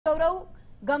ગૌરવ,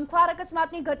 ગમખ્વાર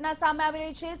અકસ્માતની ઘટના સામે આવી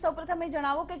રહી છે। સૌપ્રથમ એ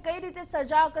જણાવો કે કઈ રીતે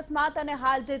સર્જાયો અકસ્માત અને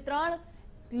હાલ જે 3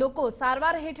 લોકો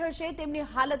સારવાર હેઠળ છે તેમની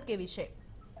હાલત કેવી છે?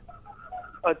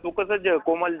 ચોક્કસ જ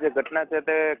કોમલ, જે ઘટના છે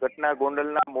તે ઘટના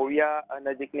ગોંડલના મોવિયા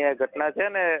નજીકની આ ઘટના છે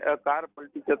ને કાર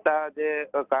પલટી જતા જે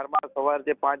કારમાં સવાર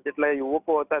જે 5 જેટલા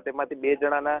યુવકો હતા તેમાંથી 2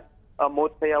 જણાના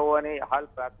મોત થયા હોવાની હાલ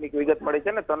પ્રાથમિક વિગત મળી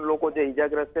છે ને 3 લોકો જે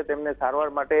ઈજાગ્રસ્ત છે તેમને સારવાર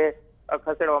માટે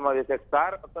ખસેડવામાં આવ્યા છે।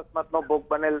 કાર અકસ્માતનો ભોગ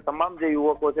બનેલ તમામ જે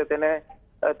યુવકો છે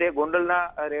તે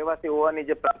ગોંડલના રહેવાસી હોવાની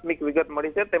જે પ્રાથમિક વિગત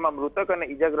મળી છે તેમાં મૃતક અને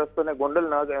ઈજાગ્રસ્તોને ગોંડલ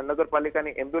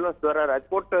નગરપાલિકાની એમ્બ્યુલન્સ દ્વારા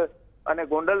રાજકોટ અને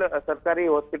ગોંડલ સરકારી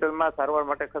હોસ્પિટલમાં સારવાર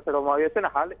માટે ખસેડવામાં આવ્યા છે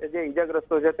અને હાલ જે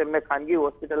ઈજાગ્રસ્તો છે તેમને ખાનગી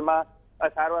હોસ્પિટલમાં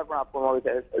સારવાર પણ આપવામાં આવી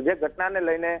છે। જે ઘટનાને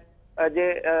લઈને જે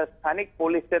સ્થાનિક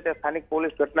પોલીસ છે તે સ્થાનિક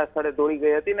પોલીસ ઘટના સ્થળે દોડી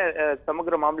ગઈ હતી ને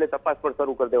સમગ્ર મામલે તપાસ પણ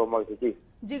શરૂ કરી દેવામાં આવી છે।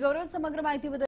 જી ગૌરવ, સમગ્ર માહિતી